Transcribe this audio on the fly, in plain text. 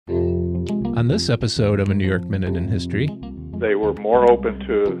On this episode of A New York Minute in History, they were more open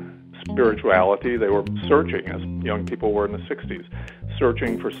to spirituality. They were searching, as young people were in the 60s,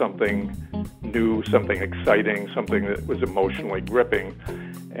 searching for something new, something exciting, something that was emotionally gripping,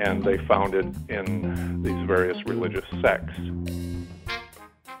 and they found it in these various religious sects.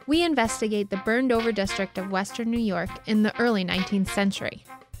 We investigate the burned-over district of Western New York in the early 19th century.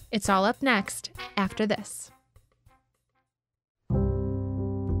 It's all up next, after this.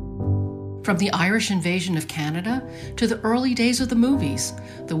 From the Irish invasion of Canada to the early days of the movies,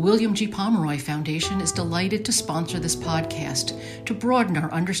 the William G. Pomeroy Foundation is delighted to sponsor this podcast to broaden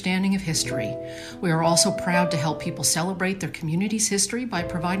our understanding of history. We are also proud to help people celebrate their community's history by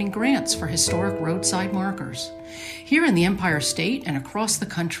providing grants for historic roadside markers. Here in the Empire State and across the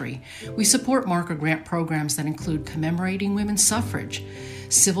country, we support marker grant programs that include commemorating women's suffrage,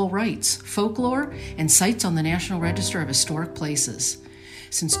 civil rights, folklore, and sites on the National Register of Historic Places.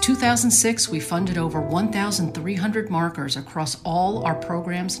 Since 2006, we funded over 1,300 markers across all our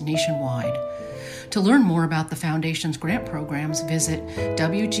programs nationwide. To learn more about the Foundation's grant programs, visit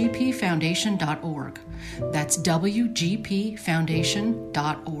wgpfoundation.org. That's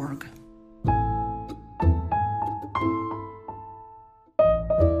wgpfoundation.org.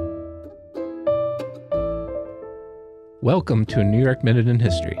 welcome to A New York Minute in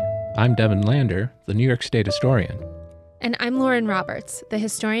History. I'm Devin Lander, the New York State historian. And I'm Lauren Roberts, the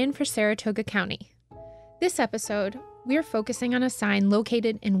historian for Saratoga County. This episode, we're focusing on a sign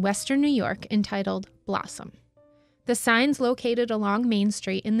located in Western New York entitled Blossom. The sign's located along Main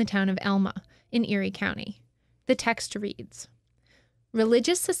Street in the town of Elma, in Erie County. The text reads,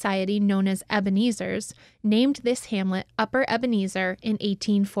 "Religious society known as Ebenezers named this hamlet Upper Ebenezer in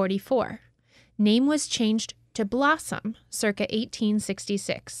 1844. Name was changed to Blossom circa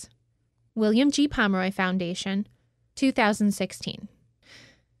 1866. William G. Pomeroy Foundation, 2016.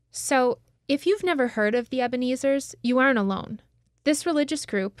 So, if you've never heard of the Ebenezers, you aren't alone. This religious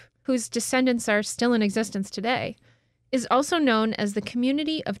group, whose descendants are still in existence today, is also known as the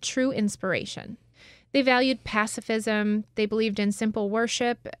Community of True Inspiration. They valued pacifism, they believed in simple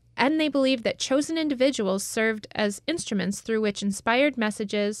worship, and they believed that chosen individuals served as instruments through which inspired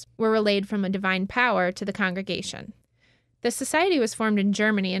messages were relayed from a divine power to the congregation. The society was formed in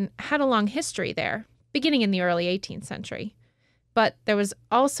Germany and had a long history there, beginning in the early 18th century. But there was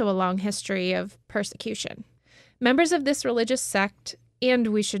also a long history of persecution. Members of this religious sect, and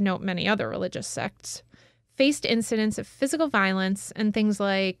we should note many other religious sects, faced incidents of physical violence and things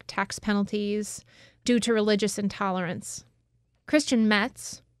like tax penalties due to religious intolerance. Christian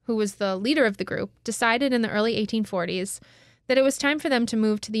Metz, who was the leader of the group, decided in the early 1840s that it was time for them to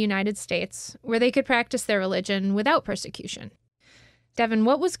move to the United States, where they could practice their religion without persecution. Devin,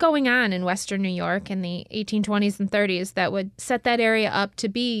 what was going on in Western New York in the 1820s and 30s that would set that area up to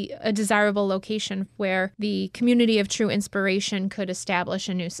be a desirable location where the Community of True Inspiration could establish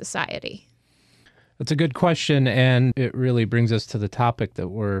a new society? That's a good question, and it really brings us to the topic that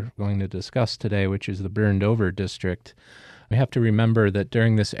we're going to discuss today, which is the burned-over district. We have to remember that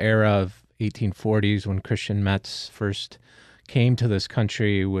during this era of 1840s, when Christian Metz first came to this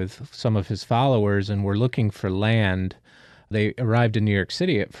country with some of his followers and were looking for land, they arrived in New York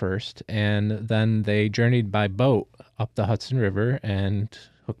City at first, and then they journeyed by boat up the Hudson River and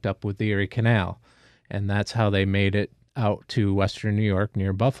hooked up with the Erie Canal. And that's how they made it out to Western New York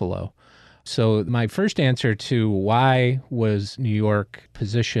near Buffalo. So my first answer to why was New York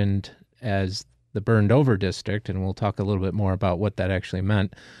positioned as the burned-over district, and we'll talk a little bit more about what that actually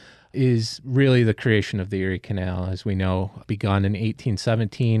meant, is really the creation of the Erie Canal, as we know, begun in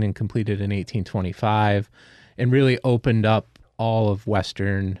 1817 and completed in 1825, and really opened up all of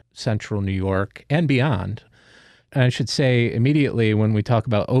western central New York and beyond. And I should say immediately when we talk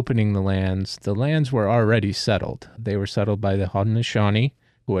about opening the lands were already settled. They were settled by the Haudenosaunee,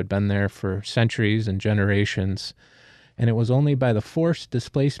 who had been there for centuries and generations. And it was only by the forced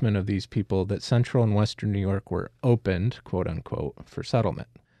displacement of these people that central and western New York were opened, quote unquote, for settlement.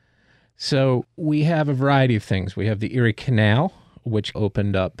 So we have a variety of things. We have the Erie Canal, which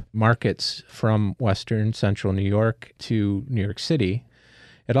opened up markets from western central New York to New York City.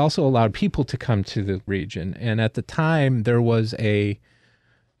 It also allowed people to come to the region. And at the time, there was a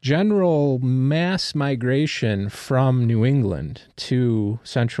general mass migration from New England to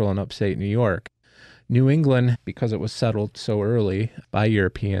central and upstate New York. New England, because it was settled so early by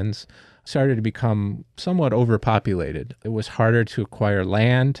Europeans, started to become somewhat overpopulated. It was harder to acquire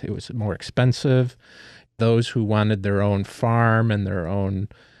land. It was more expensive. Those who wanted their own farm and their own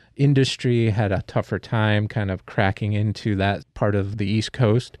industry had a tougher time kind of cracking into that part of the East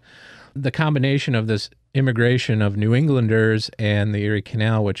Coast. The combination of this immigration of New Englanders and the Erie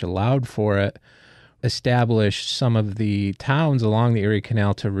Canal, which allowed for it, established some of the towns along the Erie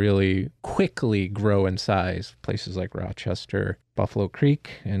Canal to really quickly grow in size. Places like Rochester, Buffalo Creek,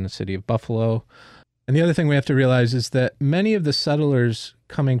 and the city of Buffalo. And the other thing we have to realize is that many of the settlers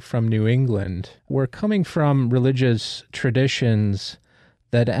coming from New England were coming from religious traditions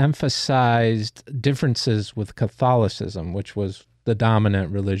that emphasized differences with Catholicism, which was the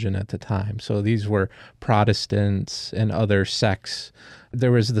dominant religion at the time. So these were Protestants and other sects.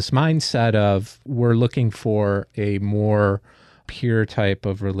 There was this mindset of we're looking for a more pure type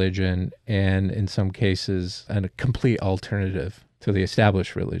of religion, and in some cases, a complete alternative to the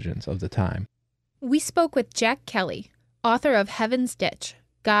established religions of the time. We spoke with Jack Kelly, author of Heaven's Ditch,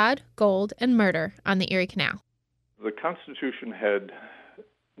 God, Gold, and Murder on the Erie Canal. The Constitution had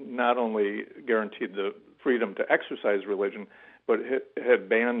not only guaranteed the freedom to exercise religion, but it had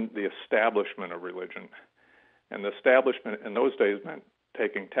banned the establishment of religion. And the establishment in those days meant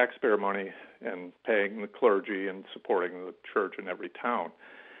taking taxpayer money and paying the clergy and supporting the church in every town.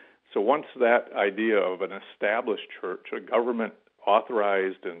 So once that idea of an established church, a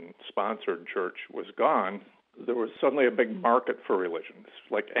government-authorized and sponsored church was gone, there was suddenly a big market for religion.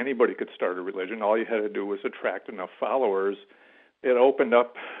 It's like anybody could start a religion. All you had to do was attract enough followers. It opened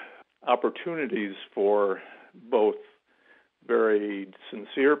up opportunities for both very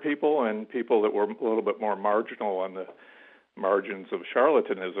sincere people and people that were a little bit more marginal on the margins of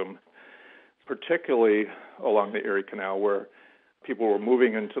charlatanism, particularly along the Erie Canal, where people were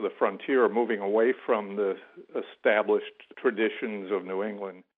moving into the frontier, moving away from the established traditions of New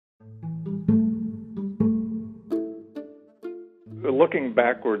England. Looking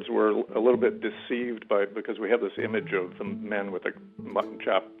backwards, we're a little bit deceived because we have this image of the men with the mutton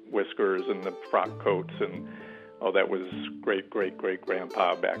chop whiskers and the frock coats, and that was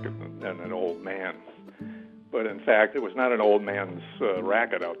great-great-great-grandpa back and an old man. But in fact, it was not an old man's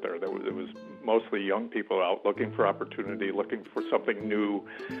racket out there. It was mostly young people out looking for opportunity, looking for something new.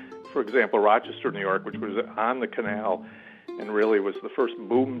 For example, Rochester, New York, which was on the canal and really was the first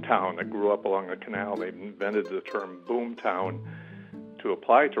boom town that grew up along the canal. They invented the term boom town to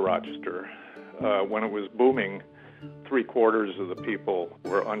apply to Rochester. When it was booming, 3/4 of the people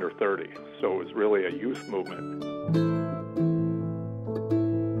were under 30. So it was really a youth movement.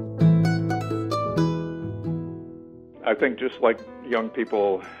 I think just like young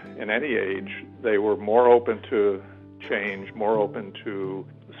people in any age, they were more open to change, more open to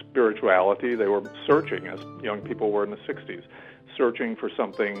spirituality. They were searching, as young people were in the 60s, searching for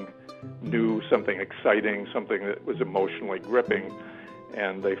something new, something exciting, something that was emotionally gripping,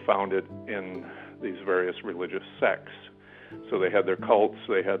 and they found it in these various religious sects. So they had their cults,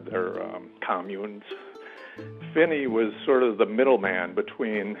 they had their communes. Finney was sort of the middleman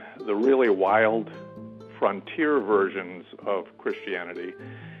between the really wild frontier versions of Christianity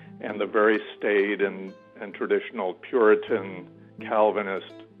and the very staid and traditional Puritan,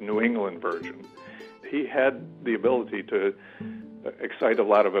 Calvinist New England version. He had the ability to excite a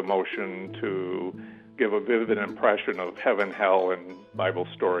lot of emotion, to give a vivid impression of heaven, hell, and Bible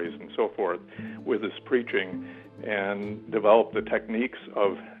stories and so forth with his preaching, and develop the techniques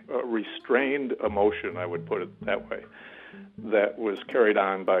of restrained emotion, I would put it that way, that was carried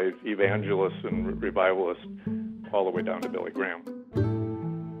on by evangelists and revivalists all the way down to Billy Graham.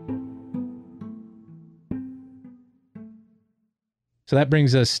 So that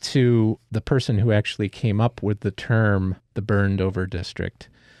brings us to the person who actually came up with the term the burned over district.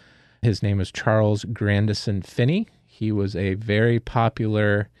 His name is Charles Grandison Finney. He was a very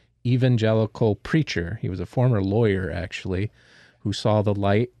popular evangelical preacher. He was a former lawyer, actually, who saw the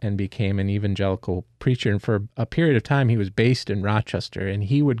light and became an evangelical preacher. And for a period of time, he was based in Rochester, and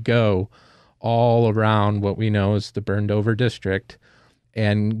he would go all around what we know as the burned over district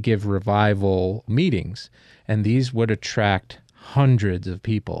and give revival meetings. And these would attract hundreds of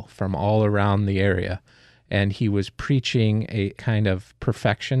people from all around the area. And he was preaching a kind of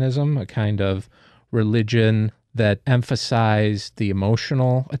perfectionism, a kind of religion that emphasized the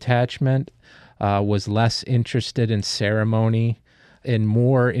emotional attachment, was less interested in ceremony, and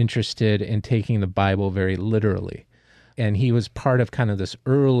more interested in taking the Bible very literally. And he was part of kind of this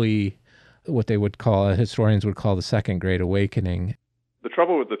early, what they would call, historians would call the Second Great Awakening. The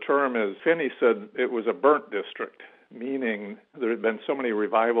trouble with the term is Finney said it was a burnt district, meaning there had been so many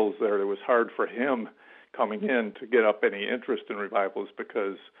revivals there, it was hard for him coming in to get up any interest in revivals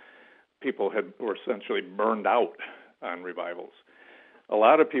because people were essentially burned out on revivals. A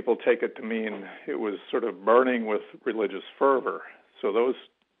lot of people take it to mean it was sort of burning with religious fervor. So those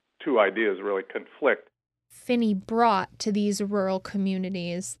two ideas really conflict. Finney brought to these rural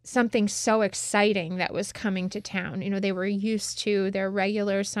communities something so exciting that was coming to town. They were used to their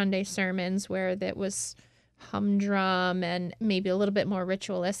regular Sunday sermons where that was humdrum and maybe a little bit more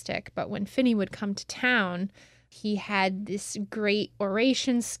ritualistic. But when Finney would come to town, he had this great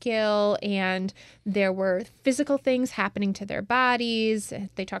oration skill, and there were physical things happening to their bodies.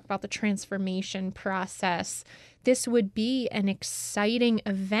 They talk about the transformation process. This would be an exciting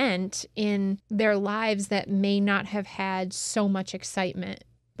event in their lives that may not have had so much excitement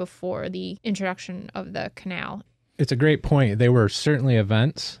before the introduction of the canal. It's a great point. They were certainly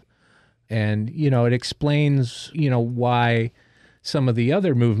events. And, it explains, why some of the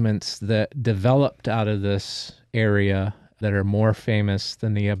other movements that developed out of this area that are more famous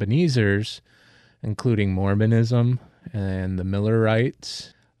than the Ebenezers, including Mormonism and the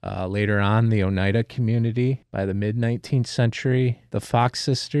Millerites, later on the Oneida Community by the mid-19th century, the Fox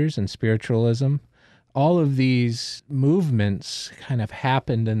Sisters and spiritualism. All of these movements kind of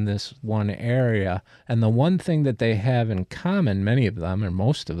happened in this one area. And the one thing that they have in common, many of them, or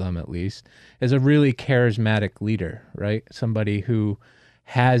most of them at least, is a really charismatic leader, right? Somebody who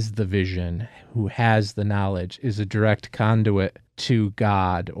has the vision, who has the knowledge, is a direct conduit to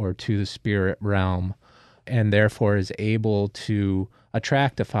God or to the spirit realm, and therefore is able to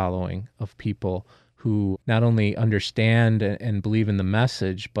attract a following of people who not only understand and believe in the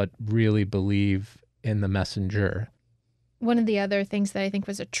message, but really believe in the messenger. One of the other things that I think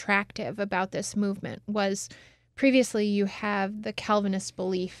was attractive about this movement was previously you have the Calvinist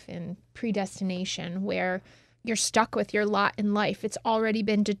belief in predestination, where you're stuck with your lot in life. It's already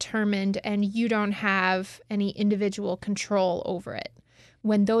been determined and you don't have any individual control over it.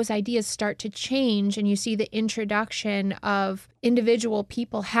 When those ideas start to change and you see the introduction of individual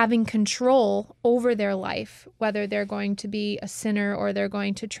people having control over their life, whether they're going to be a sinner or they're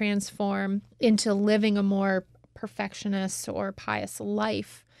going to transform into living a more perfectionist or pious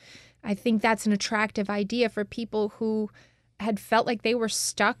life, I think that's an attractive idea for people who had felt like they were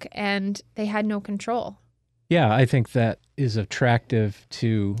stuck and they had no control. Yeah, I think that is attractive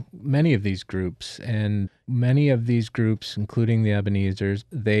to many of these groups. And many of these groups, including the Ebenezers,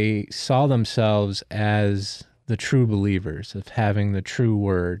 they saw themselves as the true believers of having the true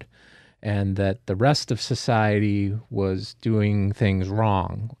word, and that the rest of society was doing things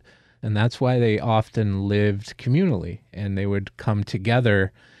wrong. And that's why they often lived communally, and they would come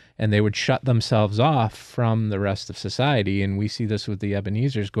together and they would shut themselves off from the rest of society. And we see this with the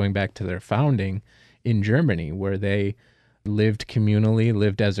Ebenezers going back to their founding in Germany, where they lived communally,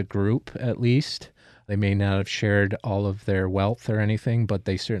 lived as a group at least. They may not have shared all of their wealth or anything, but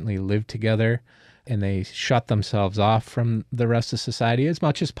they certainly lived together, and they shut themselves off from the rest of society as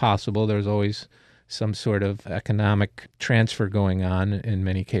much as possible. There's always some sort of economic transfer going on in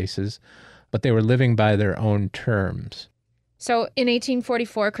many cases, but they were living by their own terms. So in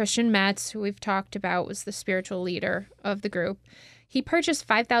 1844, Christian Metz, who we've talked about, was the spiritual leader of the group. He purchased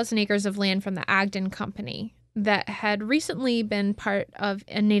 5,000 acres of land from the Ogden Company that had recently been part of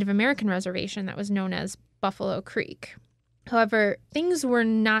a Native American reservation that was known as Buffalo Creek. However, things were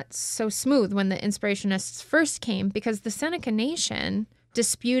not so smooth when the Inspirationists first came because the Seneca Nation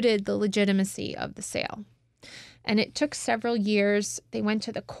disputed the legitimacy of the sale. And it took several years. They went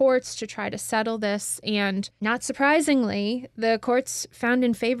to the courts to try to settle this. And not surprisingly, the courts found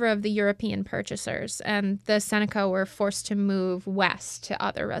in favor of the European purchasers, and the Seneca were forced to move west to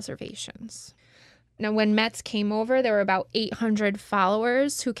other reservations. Now, when Metz came over, there were about 800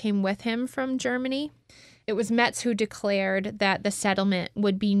 followers who came with him from Germany. It was Metz who declared that the settlement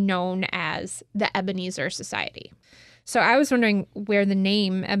would be known as the Ebenezer Society. So I was wondering where the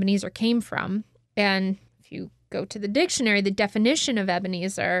name Ebenezer came from. And if you go to the dictionary, the definition of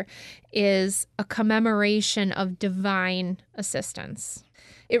Ebenezer is a commemoration of divine assistance.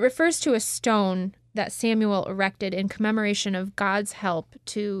 It refers to a stone that Samuel erected in commemoration of God's help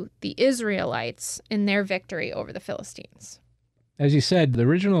to the Israelites in their victory over the Philistines. As you said, the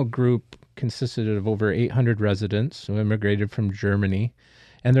original group consisted of over 800 residents who immigrated from Germany,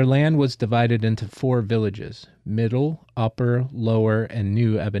 and their land was divided into 4 villages: Middle, Upper, Lower, and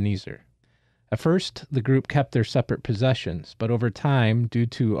New Ebenezer. At first, the group kept their separate possessions, but over time, due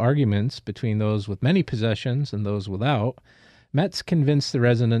to arguments between those with many possessions and those without, Metz convinced the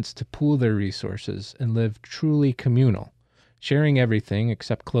residents to pool their resources and live truly communal, sharing everything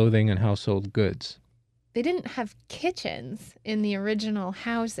except clothing and household goods. They didn't have kitchens in the original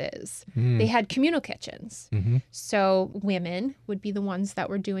houses. They had communal kitchens. Mm-hmm. So women would be the ones that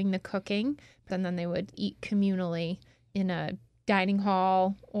were doing the cooking, and then they would eat communally in a dining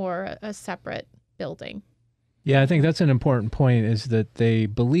hall or a separate building. Yeah, I think that's an important point, is that they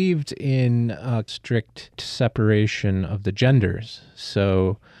believed in a strict separation of the genders.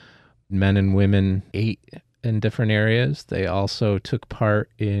 So men and women ate in different areas. They also took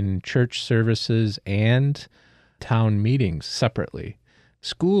part in church services and town meetings separately.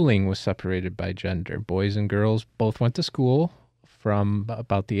 Schooling was separated by gender. Boys and girls both went to school from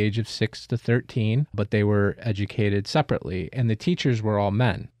about the age of 6 to 13, but they were educated separately, and the teachers were all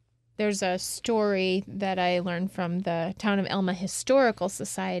men. There's a story that I learned from the Town of Elma Historical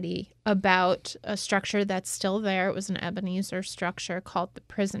Society about a structure that's still there. It was an Ebenezer structure called the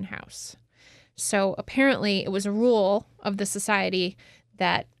prison house. So apparently it was a rule of the society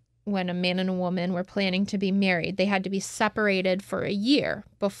that when a man and a woman were planning to be married, they had to be separated for a year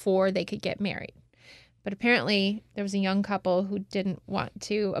before they could get married. But apparently there was a young couple who didn't want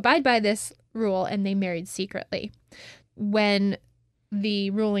to abide by this rule, and they married secretly. When the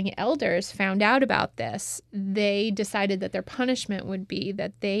ruling elders found out about this, they decided that their punishment would be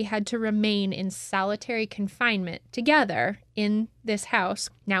that they had to remain in solitary confinement together in this house,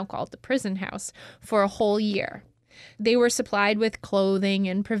 now called the prison house, for a whole year. They were supplied with clothing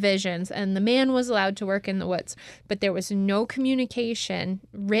and provisions, and the man was allowed to work in the woods, but there was no communication,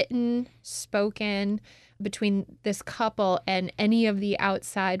 written, spoken, between this couple and any of the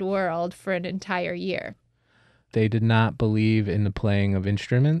outside world for an entire year. They did not believe in the playing of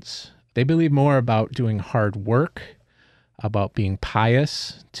instruments. They believed more about doing hard work, about being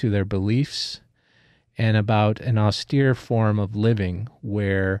pious to their beliefs, and about an austere form of living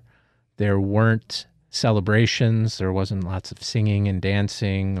where there weren't celebrations, there wasn't lots of singing and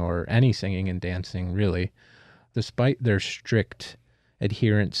dancing, or any singing and dancing, really. Despite their strict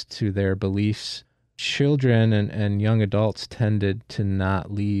adherence to their beliefs, children and young adults tended to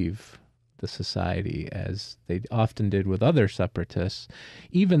not leave the society, as they often did with other separatists.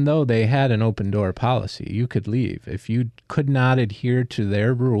 Even though they had an open door policy, you could leave. If you could not adhere to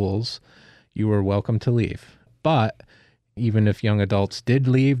their rules, you were welcome to leave. But even if young adults did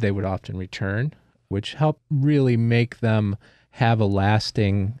leave, they would often return, which helped really make them have a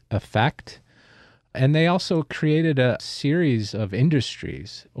lasting effect. And they also created a series of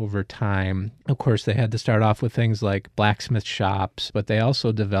industries over time. Of course, they had to start off with things like blacksmith shops, but they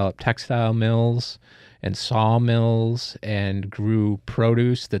also developed textile mills and sawmills and grew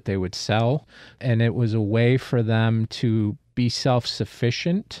produce that they would sell. And it was a way for them to be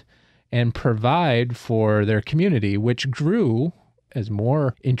self-sufficient and provide for their community, which grew as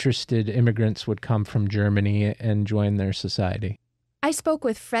more interested immigrants would come from Germany and join their society. I spoke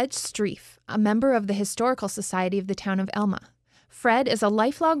with Fred Streif, a member of the Historical Society of the Town of Elma. Fred is a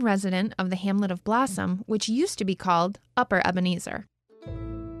lifelong resident of the hamlet of Blossom, which used to be called Upper Ebenezer.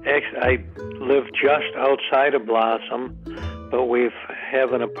 Actually, I live just outside of Blossom, but we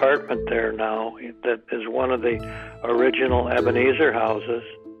have an apartment there now that is one of the original Ebenezer houses,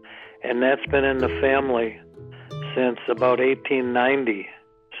 and that's been in the family since about 1890.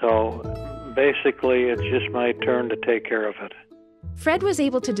 So basically, it's just my turn to take care of it. Fred was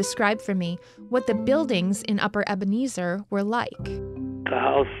able to describe for me what the buildings in Upper Ebenezer were like. The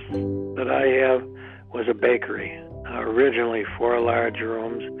house that I have was a bakery, originally 4 large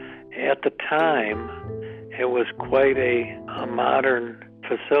rooms. At the time, it was quite a modern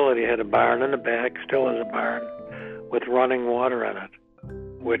facility. It had a barn in the back, still is a barn, with running water in it,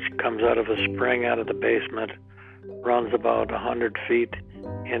 which comes out of a spring out of the basement, runs about 100 feet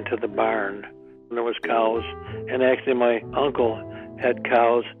into the barn. And there was cows, and actually my uncle had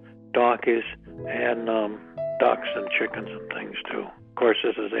cows, donkeys, and ducks and chickens and things too. Of course,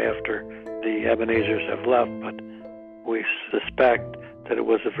 this is after the Ebenezers have left, but we suspect that it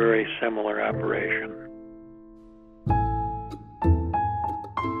was a very similar operation.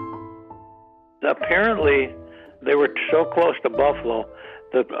 Apparently, they were so close to Buffalo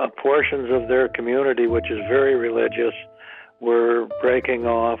that portions of their community, which is very religious, were breaking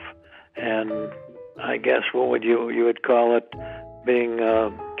off, and I guess what would you would call it, being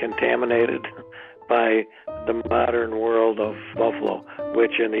contaminated by the modern world of Buffalo,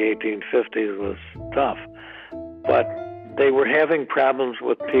 which in the 1850s was tough. But they were having problems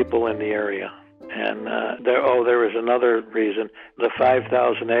with people in the area. And there was another reason. The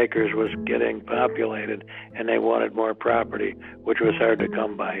 5,000 acres was getting populated, and they wanted more property, which was hard to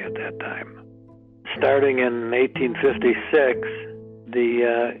come by at that time. Starting in 1856,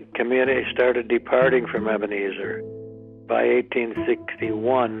 the community started departing from Ebenezer. By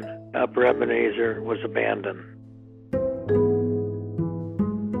 1861, Upper Ebenezer was abandoned.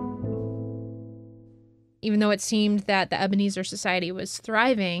 Even though it seemed that the Ebenezer Society was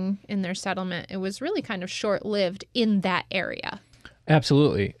thriving in their settlement, it was really kind of short-lived in that area.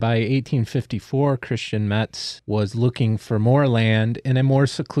 Absolutely. By 1854, Christian Metz was looking for more land in a more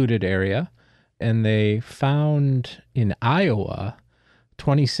secluded area, and they found in Iowa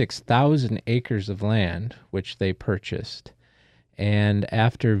 26,000 acres of land, which they purchased. And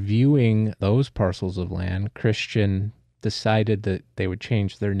after viewing those parcels of land, Christian decided that they would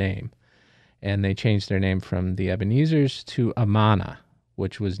change their name. And they changed their name from the Ebenezers to Amana,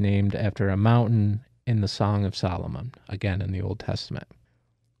 which was named after a mountain in the Song of Solomon, again in the Old Testament.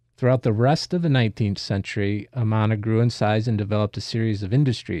 Throughout the rest of the 19th century, Amana grew in size and developed a series of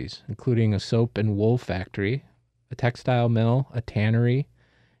industries, including a soap and wool factory, a textile mill, a tannery,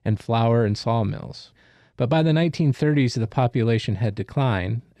 and flour and sawmills. But by the 1930s, the population had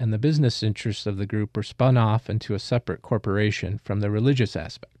declined, and the business interests of the group were spun off into a separate corporation from the religious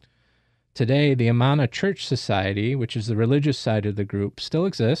aspect. Today, the Amana Church Society, which is the religious side of the group, still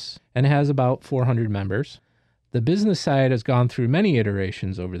exists and has about 400 members. The business side has gone through many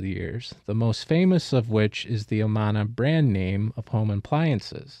iterations over the years, the most famous of which is the Amana brand name of home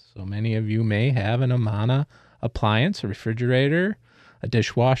appliances. So many of you may have an Amana appliance, a refrigerator, a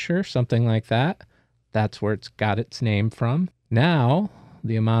dishwasher, something like that. That's where it's got its name from. Now,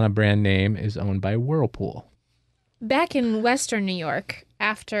 the Amana brand name is owned by Whirlpool. Back in Western New York,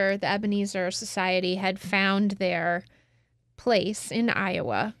 after the Ebenezer Society had found their place in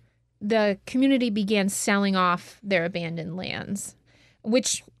Iowa, the community began selling off their abandoned lands,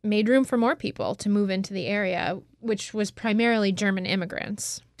 which made room for more people to move into the area, which was primarily German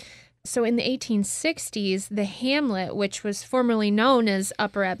immigrants. So in the 1860s, the hamlet, which was formerly known as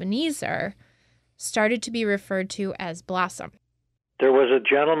Upper Ebenezer, started to be referred to as Blossom. There was a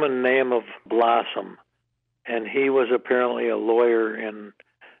gentleman named of Blossom, and he was apparently a lawyer in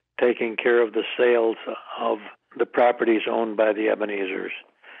taking care of the sales of the properties owned by the Ebenezers,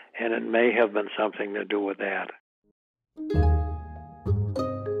 and it may have been something to do with that.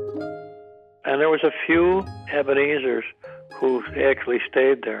 And there was a few Ebenezers who actually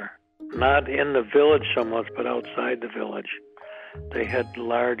stayed there, not in the village so much, but outside the village. They had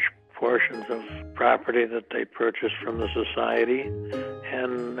large portions of property that they purchased from the society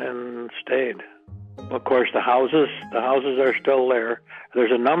and stayed. Of course, the houses are still there.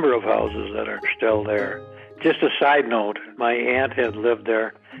 There's a number of houses that are still there. Just a side note, my aunt had lived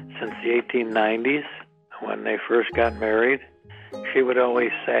there since the 1890s when they first got married. She would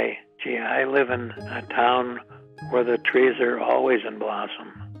always say, "Gee, I live in a town where the trees are always in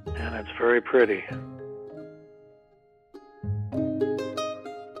blossom, and it's very pretty."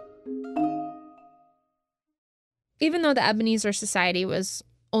 Even though the Ebenezer Society was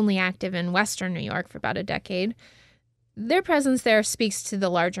only active in Western New York for about a decade, their presence there speaks to the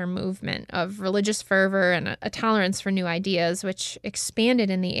larger movement of religious fervor and a tolerance for new ideas, which expanded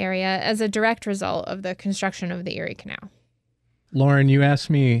in the area as a direct result of the construction of the Erie Canal. Lauren, you asked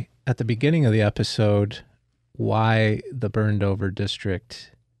me at the beginning of the episode why the burned over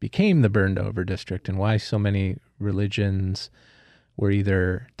district became the burned over district and why so many religions were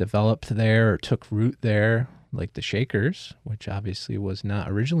either developed there or took root there, like the Shakers, which obviously was not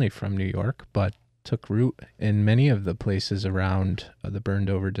originally from New York, but took root in many of the places around the burned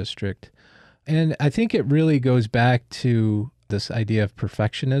over district. And I think it really goes back to this idea of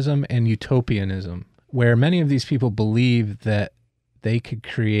perfectionism and utopianism, where many of these people believe that they could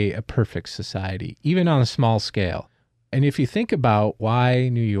create a perfect society, even on a small scale. And if you think about why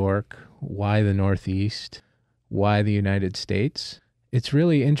New York, why the Northeast, why the United States, it's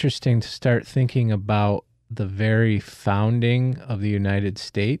really interesting to start thinking about the very founding of the United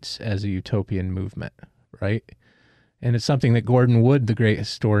States as a utopian movement, right? And it's something that Gordon Wood, the great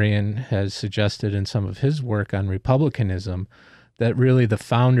historian, has suggested in some of his work on republicanism, that really the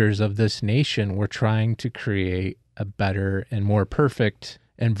founders of this nation were trying to create a better and more perfect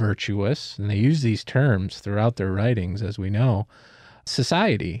and virtuous, and they use these terms throughout their writings, as we know,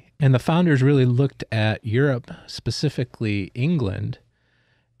 society. And the founders really looked at Europe, specifically England,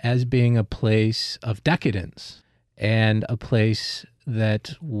 as being a place of decadence and a place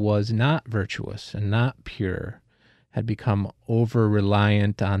that was not virtuous and not pure, had become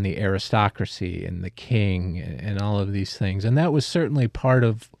over-reliant on the aristocracy and the king and all of these things. And that was certainly part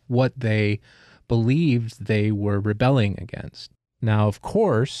of what they believed they were rebelling against. Now, of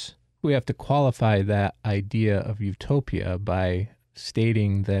course, we have to qualify that idea of utopia by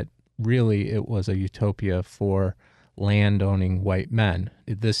stating that really it was a utopia for land-owning white men.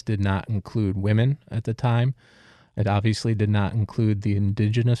 This did not include women at the time. It obviously did not include the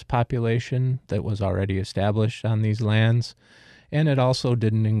indigenous population that was already established on these lands, and it also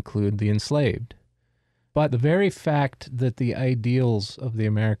didn't include the enslaved. But the very fact that the ideals of the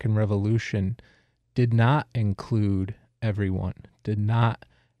American Revolution did not include everyone, did not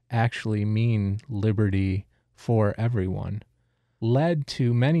actually mean liberty for everyone, led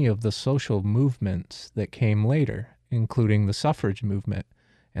to many of the social movements that came later, including the suffrage movement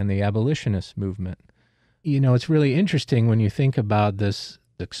and the abolitionist movement. It's really interesting when you think about this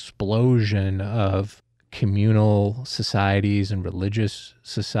explosion of communal societies and religious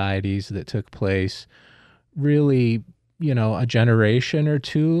societies that took place really, a generation or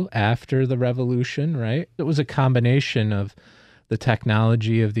two after the revolution, right? It was a combination of the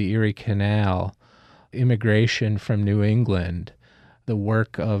technology of the Erie Canal, immigration from New England, the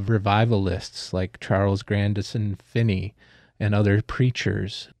work of revivalists like Charles Grandison Finney and other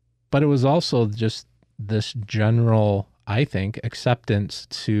preachers. But it was also just this general, I think, acceptance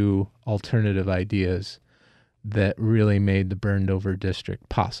to alternative ideas that really made the burned over district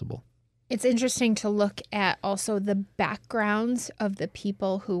possible. It's interesting to look at also the backgrounds of the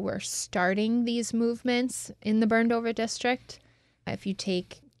people who were starting these movements in the burned over district. If you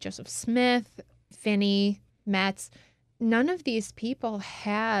take Joseph Smith, Finney, Metz, none of these people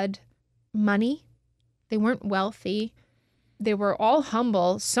had money. They weren't wealthy. They were all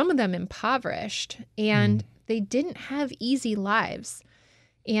humble, some of them impoverished, and they didn't have easy lives.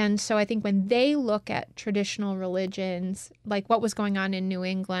 And so I think when they look at traditional religions, like what was going on in New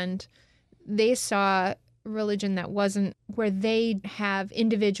England, they saw religion that wasn't where they have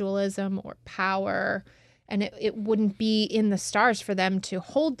individualism or power, and it wouldn't be in the stars for them to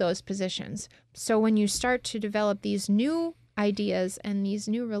hold those positions. So when you start to develop these new ideas and these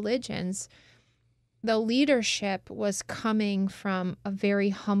new religions, the leadership was coming from a very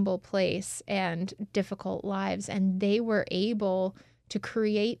humble place and difficult lives, and they were able to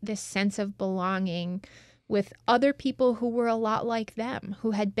create this sense of belonging with other people who were a lot like them,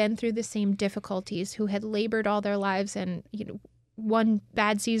 who had been through the same difficulties, who had labored all their lives and, one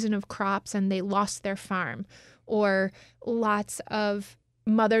bad season of crops and they lost their farm, or lots of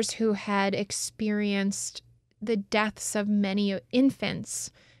mothers who had experienced the deaths of many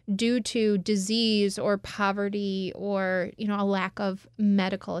infants due to disease or poverty or, a lack of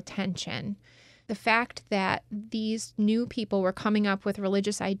medical attention. The fact that these new people were coming up with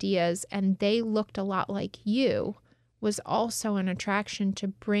religious ideas and they looked a lot like you was also an attraction to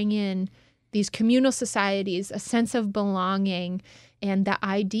bring in these communal societies, a sense of belonging, and the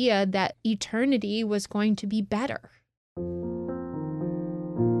idea that eternity was going to be better.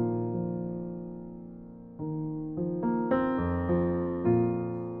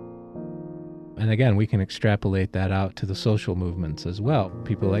 And again, we can extrapolate that out to the social movements as well.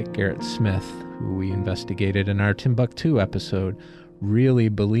 People like Garrett Smith, who we investigated in our Timbuktu episode, really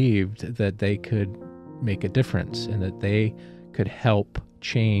believed that they could make a difference and that they could help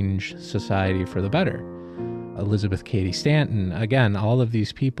change society for the better. Elizabeth Cady Stanton, again, all of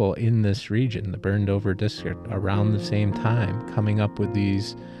these people in this region, the burned over district, around the same time, coming up with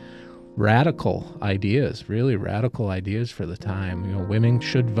these radical ideas, really radical ideas for the time. Women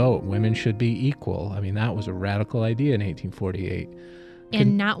should vote, women should be equal. That was a radical idea in 1848.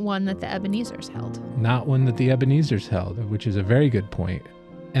 And not one that the Ebenezers held. Not one that the Ebenezers held, which is a very good point.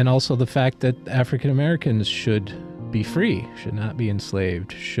 And also the fact that African Americans should be free, should not be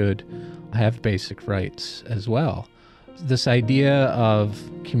enslaved, should have basic rights as well. This idea of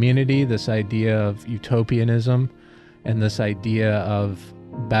community, this idea of utopianism, and this idea of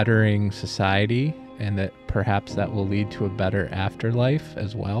bettering society, and that perhaps that will lead to a better afterlife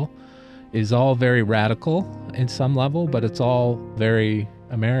as well, is all very radical in some level, but it's all very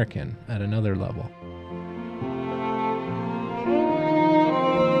American at another level.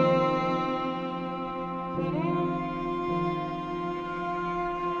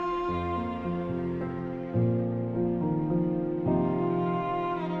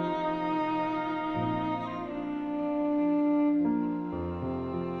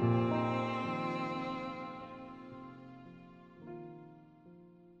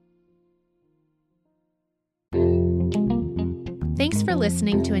 Thanks for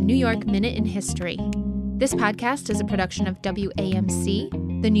listening to a New York Minute in History. This podcast is a production of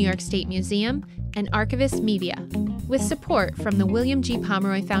WAMC, the New York State Museum, and Archivist Media, with support from the William G.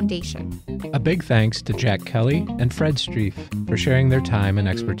 Pomeroy Foundation. A big thanks to Jack Kelly and Fred Streif for sharing their time and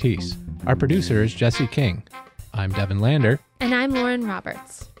expertise. Our producer is Jesse King. I'm Devin Lander. And I'm Lauren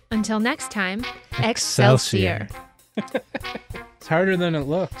Roberts. Until next time, Excelsior. It's harder than it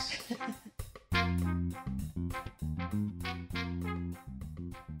looks.